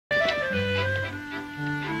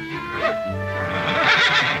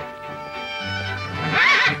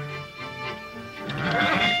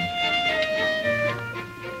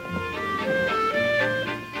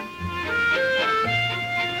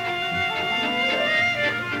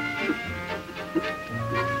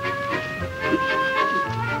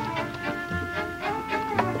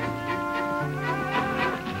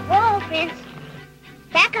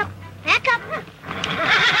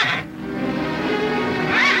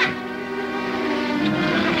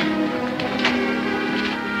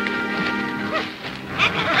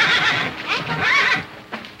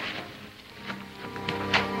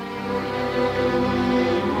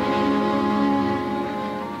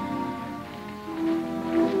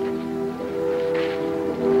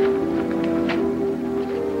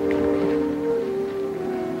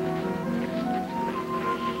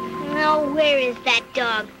that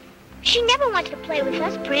dog. She never wanted to play with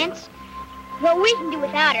us, Prince. Well, we can do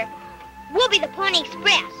without her. We'll be the Pony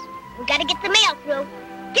Express. We gotta get the mail through.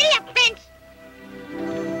 Giddy up, Prince!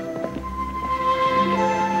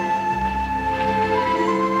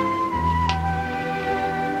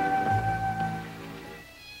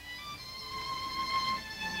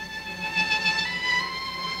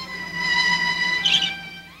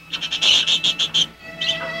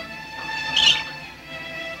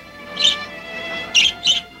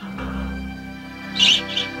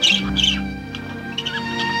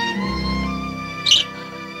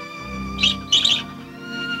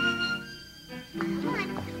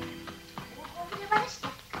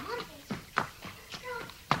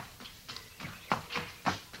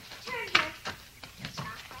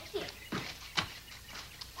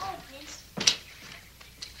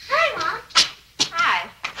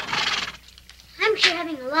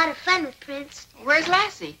 Where's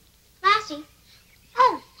Lassie? Lassie?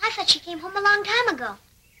 Oh, I thought she came home a long time ago.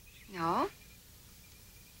 No?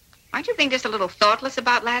 Aren't you being just a little thoughtless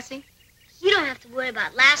about Lassie? You don't have to worry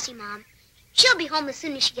about Lassie, Mom. She'll be home as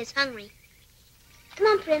soon as she gets hungry. Come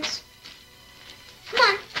on, Prince. Come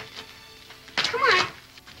on. Come on.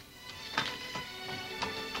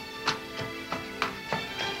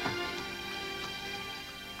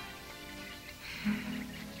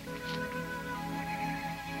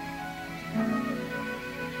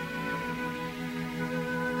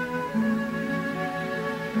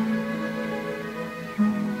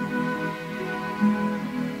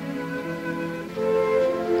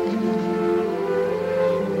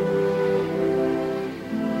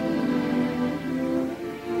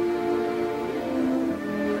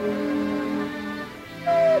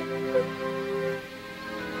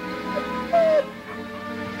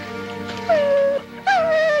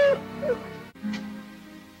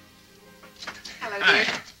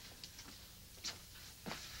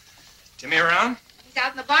 Timmy around? He's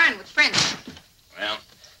out in the barn with Prince. Well,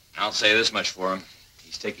 I'll say this much for him.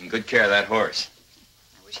 He's taking good care of that horse.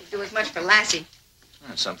 I wish he'd do as much for Lassie.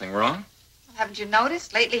 Something wrong? Well, haven't you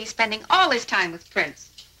noticed? Lately he's spending all his time with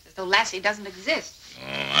Prince, as though Lassie doesn't exist.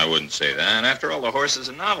 Oh, I wouldn't say that. After all, the horse is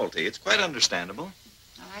a novelty. It's quite understandable.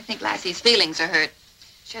 Well, I think Lassie's feelings are hurt.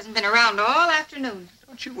 She hasn't been around all afternoon.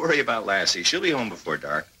 Don't you worry about Lassie. She'll be home before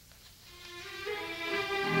dark.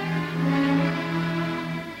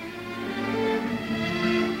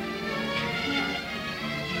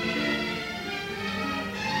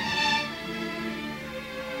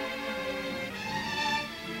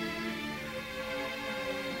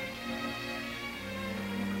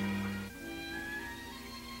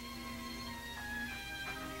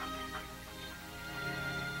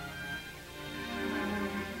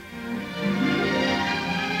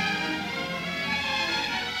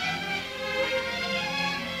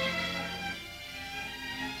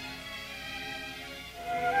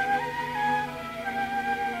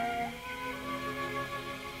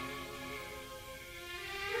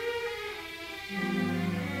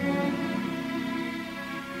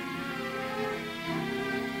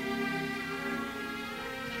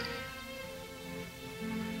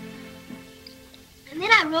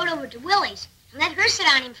 I rode over to Willie's and let her sit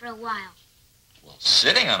on him for a while. Well,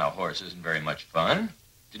 sitting on a horse isn't very much fun.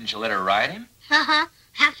 Didn't you let her ride him? Uh-huh.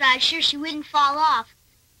 After I was sure she wouldn't fall off.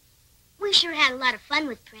 We sure had a lot of fun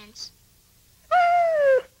with Prince.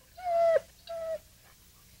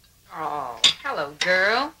 Oh, hello,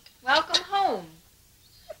 girl. Welcome home.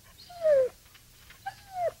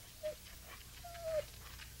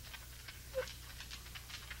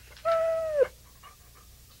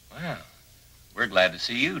 Well, we're glad to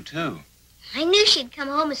see you, too. I knew she'd come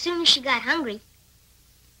home as soon as she got hungry.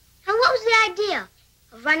 And what was the idea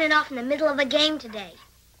of running off in the middle of a game today?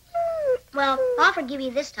 Well, I'll forgive you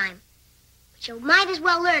this time. But you might as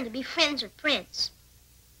well learn to be friends with Prince.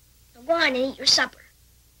 Now go on and eat your supper.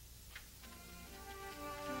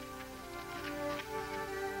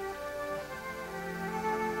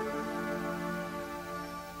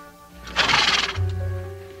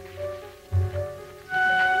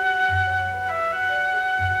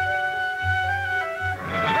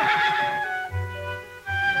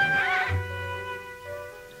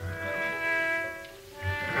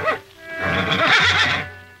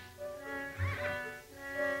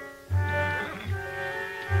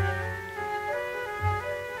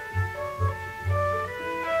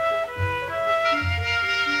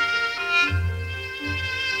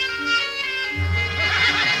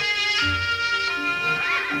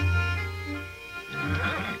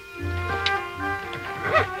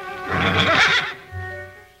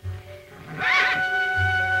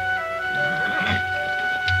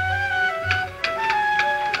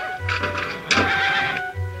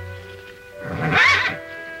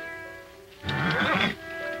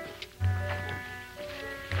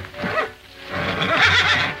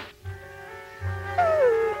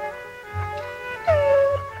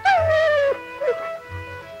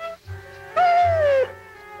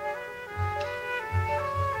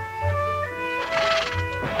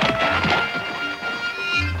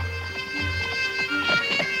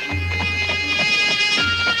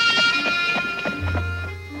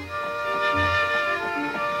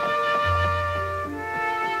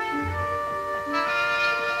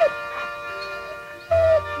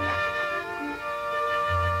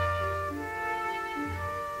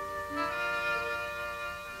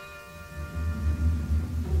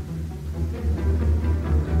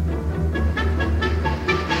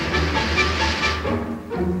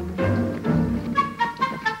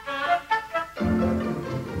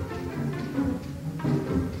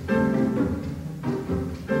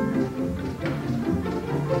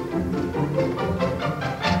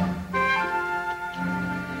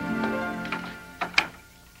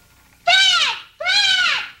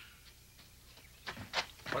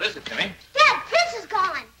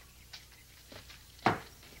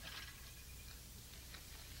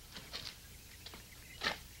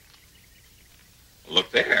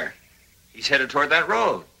 He's headed toward that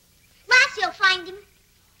road. Lassie will find him.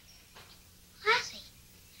 Lassie?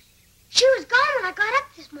 She was gone when I got up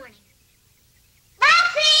this morning.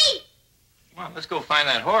 Lassie! Come on, let's go find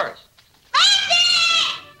that horse. Lassie!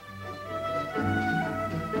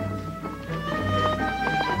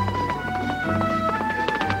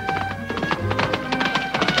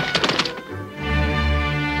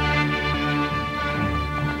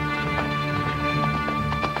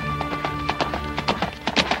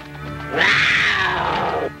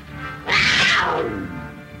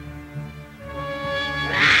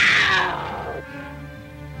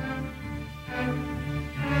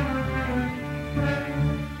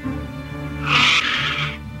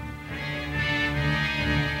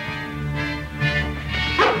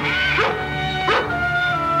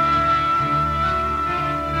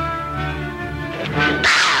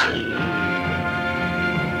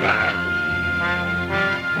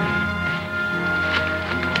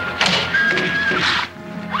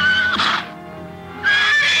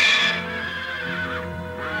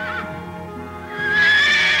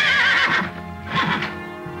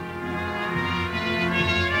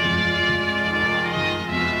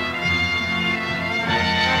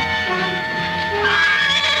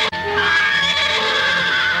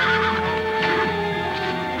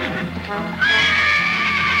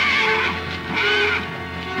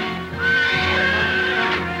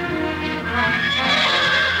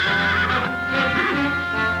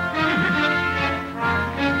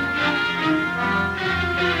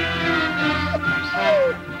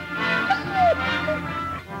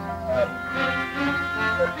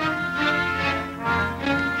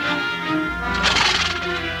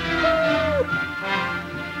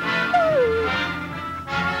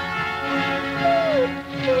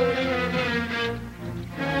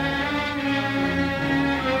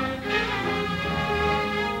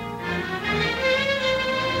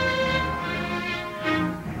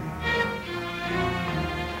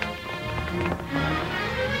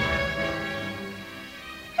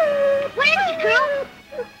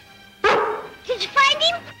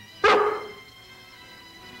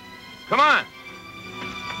 Come on.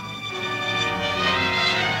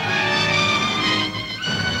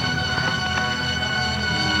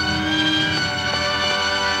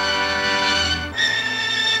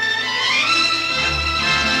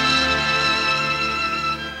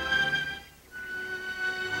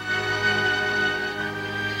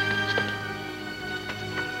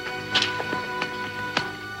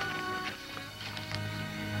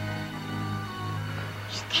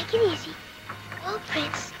 Just take it easy. Go,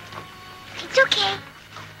 Prince. It's okay.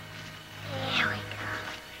 There we go.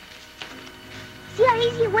 See how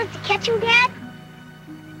easy it was to catch him, Dad?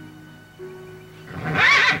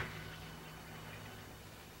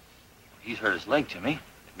 He's hurt his leg, Timmy.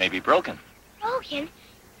 It may be broken. Broken?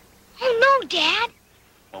 Oh, no, Dad.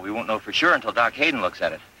 Well, we won't know for sure until Doc Hayden looks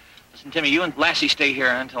at it. Listen, Timmy, you and Lassie stay here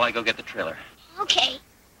until I go get the trailer. Okay.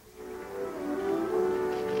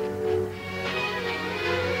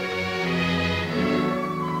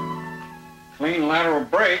 Clean lateral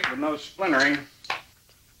break with no splintering.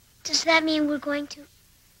 Does that mean we're going to...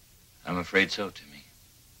 I'm afraid so, Timmy.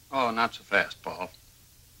 Oh, not so fast, Paul.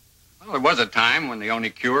 Well, there was a time when the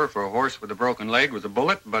only cure for a horse with a broken leg was a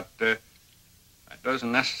bullet, but that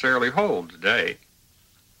doesn't necessarily hold today.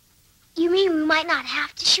 You mean we might not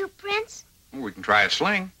have to shoot Prince? Well, we can try a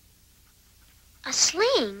sling. A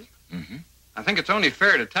sling? Mm-hmm. I think it's only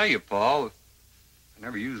fair to tell you, Paul, I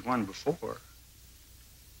never used one before.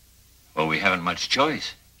 Well, we haven't much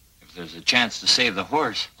choice. If there's a chance to save the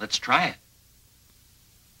horse, let's try it.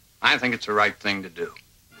 I think it's the right thing to do.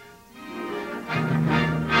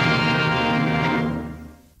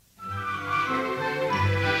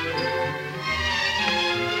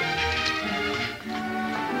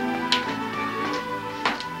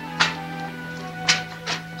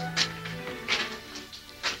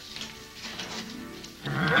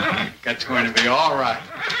 That's going to be all right.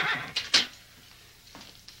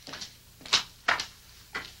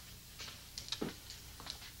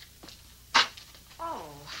 Oh,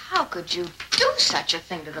 how could you do such a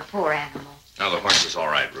thing to the poor animal? No, the horse is all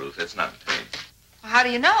right, Ruth. It's not in pain. Well, how do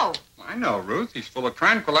you know? I know, Ruth. He's full of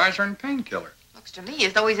tranquilizer and painkiller. Looks to me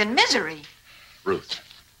as though he's in misery. Ruth.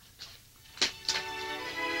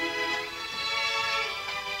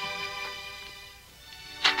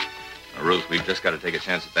 Now, Ruth, we've just got to take a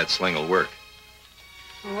chance that sling will work.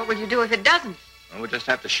 Well, what will you do if it doesn't? Well, we'll just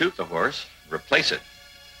have to shoot the horse, replace it.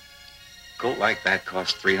 A colt like that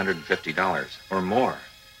costs $350 or more.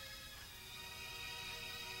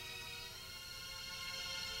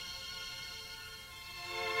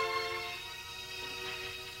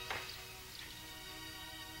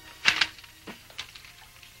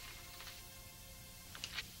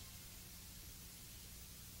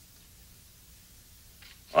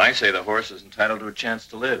 Well, I say the horse is entitled to a chance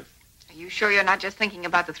to live. Are you sure you're not just thinking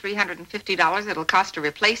about the $350 it'll cost to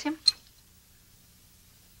replace him?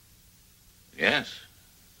 Yes.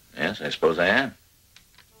 Yes, I suppose I am.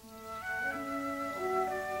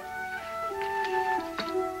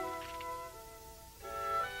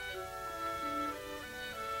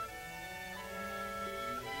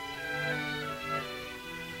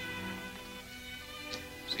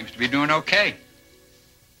 Seems to be doing okay.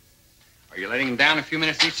 Are you letting him down a few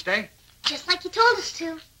minutes each day? Just like you told us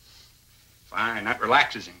to. Fine, that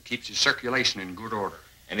relaxes him, keeps his circulation in good order.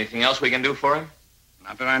 Anything else we can do for him?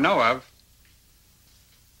 Not that I know of.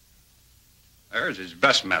 There's his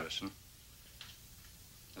best medicine.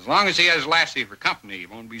 As long as he has Lassie for company, he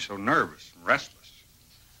won't be so nervous and restless.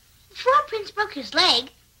 Before Prince broke his leg,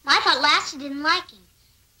 I thought Lassie didn't like him.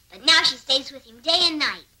 But now she stays with him day and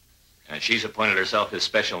night. And she's appointed herself his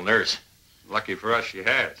special nurse. Lucky for us, she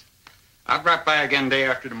has. I'll drop by again day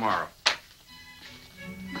after tomorrow.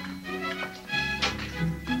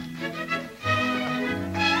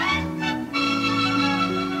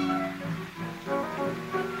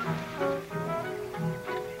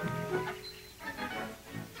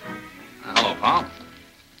 Hello, Paul.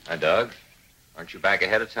 Hi, Doug. Aren't you back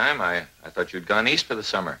ahead of time? I thought you'd gone east for the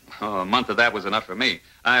summer. Oh, a month of that was enough for me.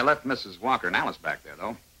 I left Mrs. Walker and Alice back there,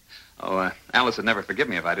 though. Oh, Alice would never forgive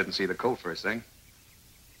me if I didn't see the Colt first thing.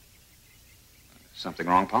 Something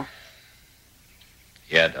wrong, Paul?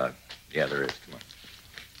 Yeah, Doug. Yeah, there is. Come on.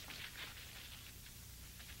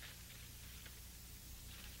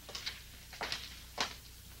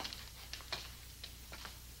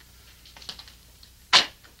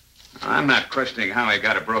 I'm not questioning how he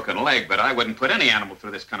got a broken leg, but I wouldn't put any animal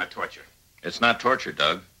through this kind of torture. It's not torture,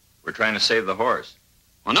 Doug. We're trying to save the horse.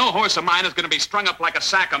 Well, no horse of mine is going to be strung up like a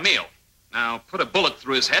sack of meal. Now, put a bullet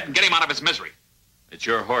through his head and get him out of his misery. It's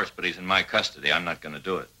your horse, but he's in my custody. I'm not going to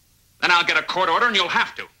do it. Then I'll get a court order and you'll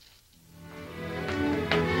have to.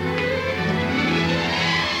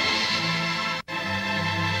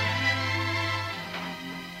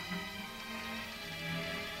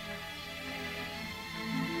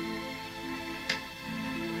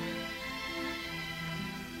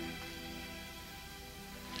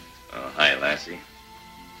 Oh, hi, Lassie.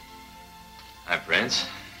 Hi, Prince.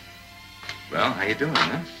 Well, how you doing,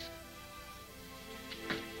 huh?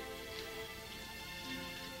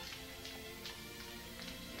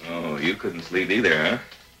 Oh, you couldn't sleep either, huh?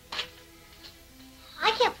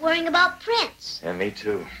 I kept worrying about Prince. Yeah, me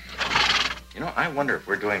too. You know, I wonder if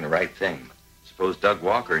we're doing the right thing. Suppose Doug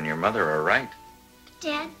Walker and your mother are right.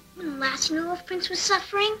 Dad, wouldn't Lassie know if Prince was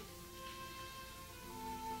suffering?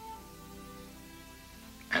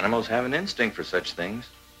 Animals have an instinct for such things.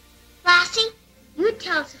 Lassie, you'd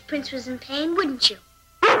tell us if Prince was in pain, wouldn't you?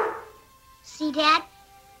 See, Dad?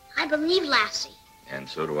 I believe Lassie. And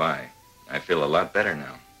so do I. I feel a lot better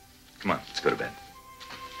now. Come on, let's go to bed.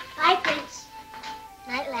 Bye, Prince.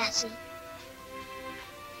 Night, Lassie.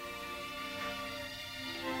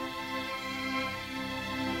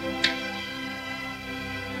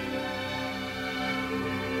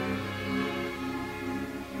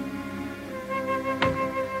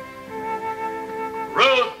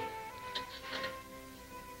 Ruth!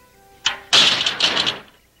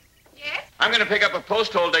 Yes? I'm going to pick up a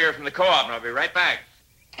post hole digger from the co-op, and I'll be right back.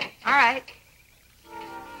 All right.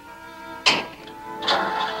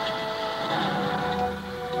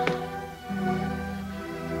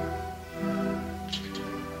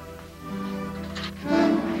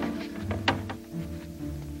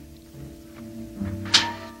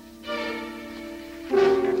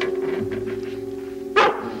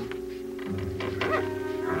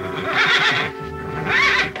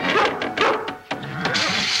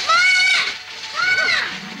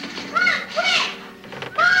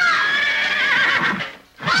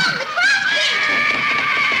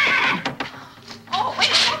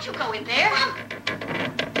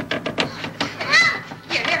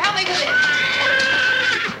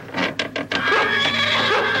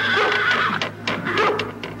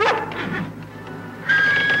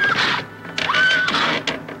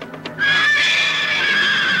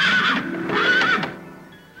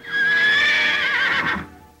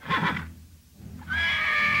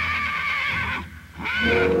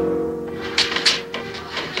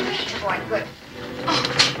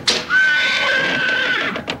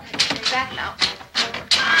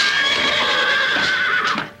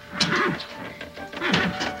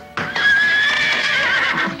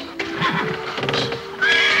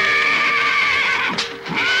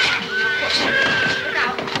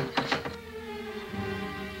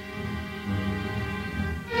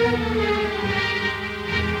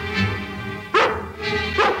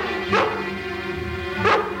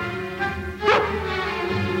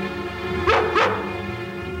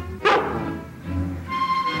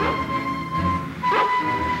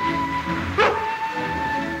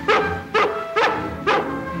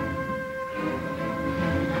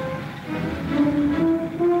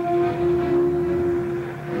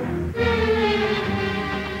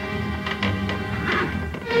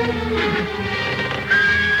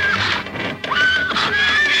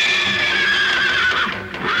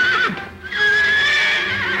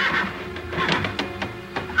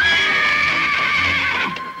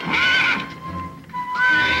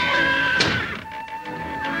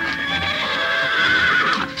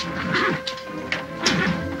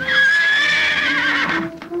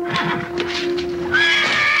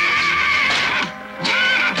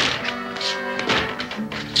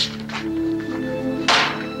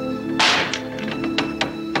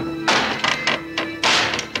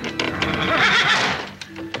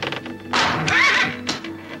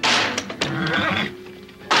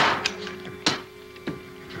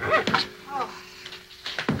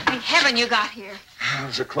 heaven you got here? It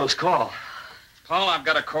was a close call. Paul, I've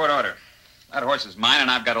got a court order. That horse is mine, and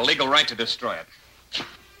I've got a legal right to destroy it.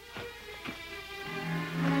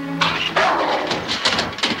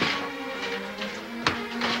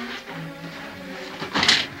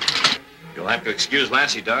 You'll have to excuse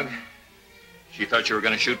Lassie, Doug. She thought you were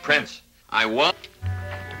going to shoot Prince. I was.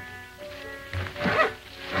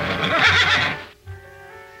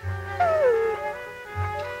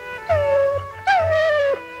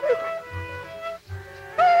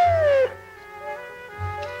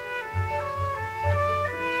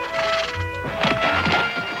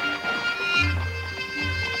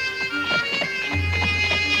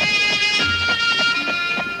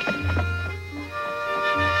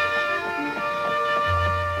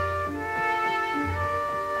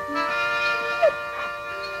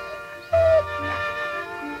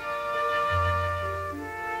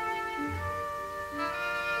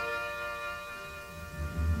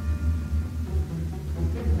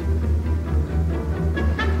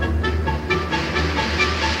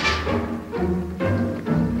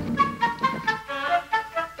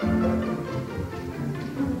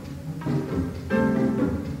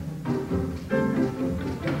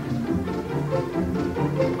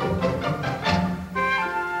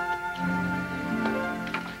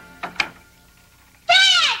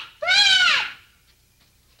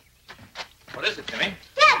 What is it, Timmy?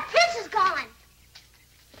 Dad, Prince is gone.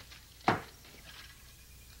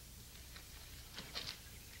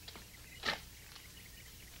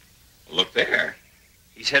 Look there.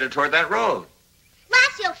 He's headed toward that road.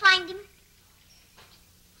 Lassie will find him.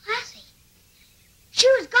 Lassie. She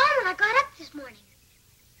was gone when I got up this morning.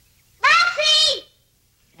 Lassie!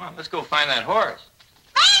 Come on, let's go find that horse.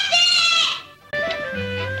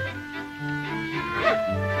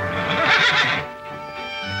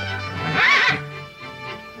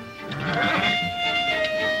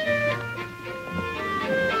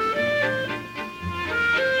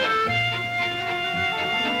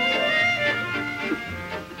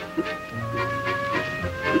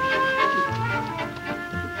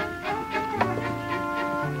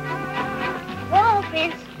 Whoa,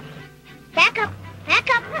 Prince. Back up. Back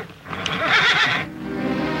up.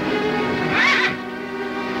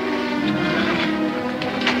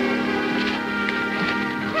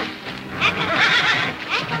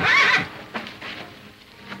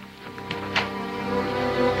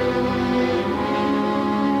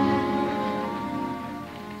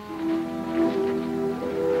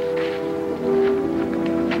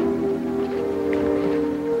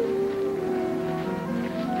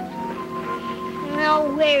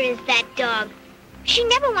 Now, where is that dog? She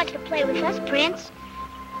never wants to play with us, Prince.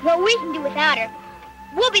 What we can do without her,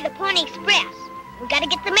 we'll be the Pony Express. We gotta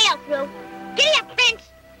get the mail through. Giddy up, Prince!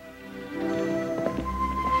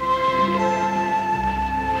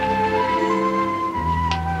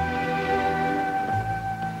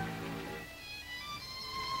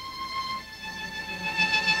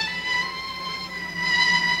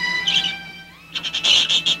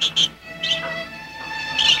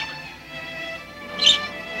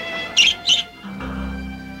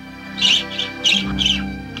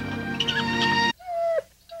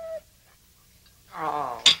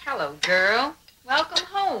 Oh, hello, girl. Welcome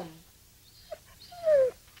home.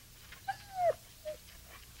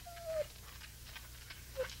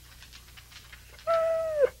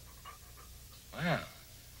 Well,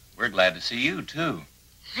 we're glad to see you, too.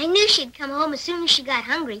 I knew she'd come home as soon as she got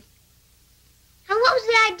hungry. And what was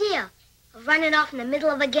the idea of running off in the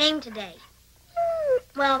middle of a game today?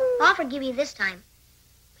 Well, I'll forgive you this time.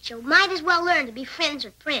 But you might as well learn to be friends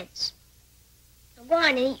with Prince. Now go on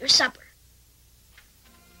and eat your supper.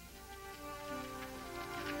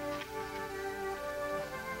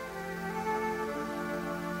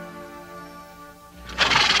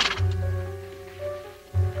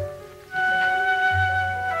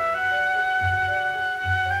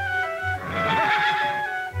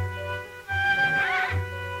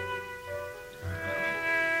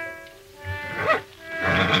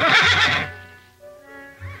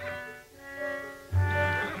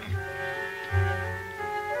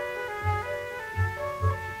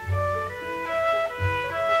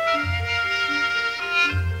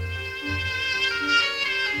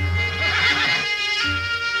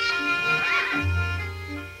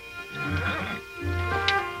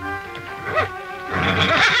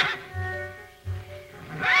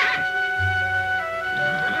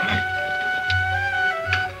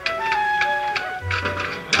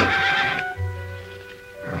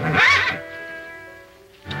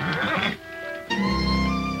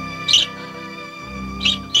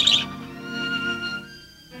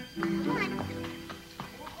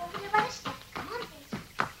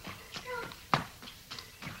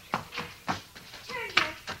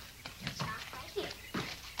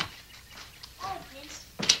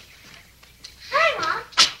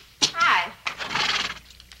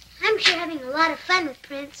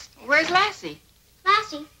 Prince. Where's Lassie?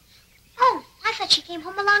 Lassie? Oh, I thought she came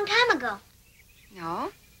home a long time ago.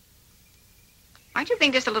 No. Aren't you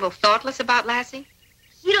being just a little thoughtless about Lassie?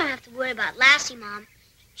 You don't have to worry about Lassie, Mom.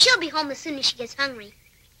 She'll be home as soon as she gets hungry.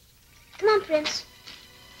 Come on, Prince.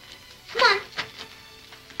 Come on.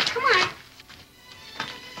 Come on.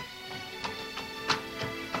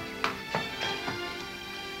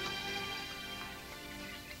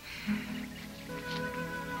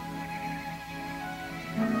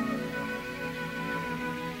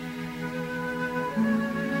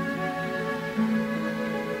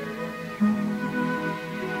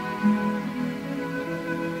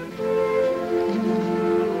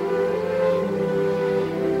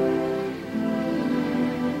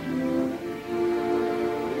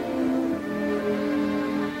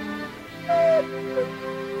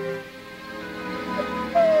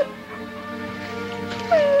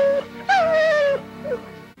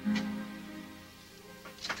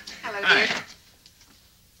 Hello, Hi. dear.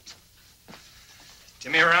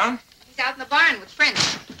 Timmy around? He's out in the barn with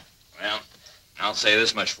Prince. Well, I'll say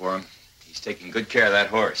this much for him. He's taking good care of that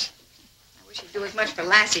horse. I wish he'd do as much for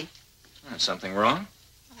Lassie. Something wrong?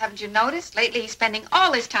 Well, haven't you noticed? Lately, he's spending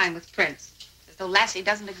all his time with Prince, as though Lassie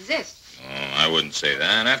doesn't exist. Oh, I wouldn't say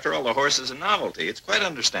that. After all, the horse is a novelty. It's quite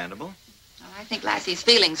understandable. Well, I think Lassie's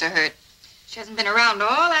feelings are hurt. She hasn't been around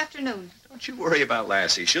all afternoon. Don't you worry about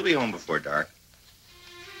Lassie. She'll be home before dark.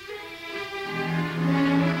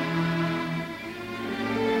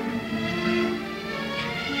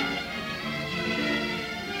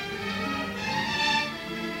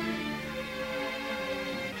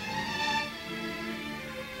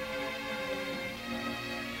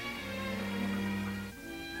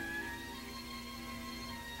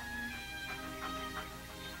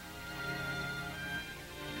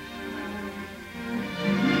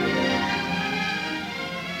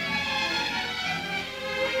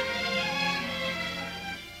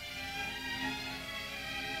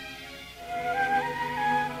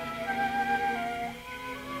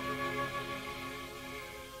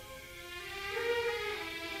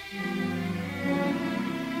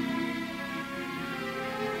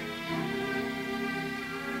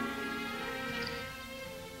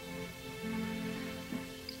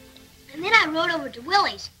 And then I rode over to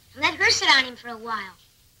Willie's and let her sit on him for a while.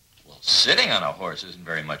 Well, sitting on a horse isn't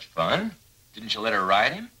very much fun. Didn't you let her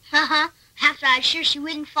ride him? After I was sure she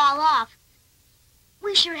wouldn't fall off.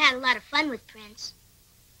 We sure had a lot of fun with Prince.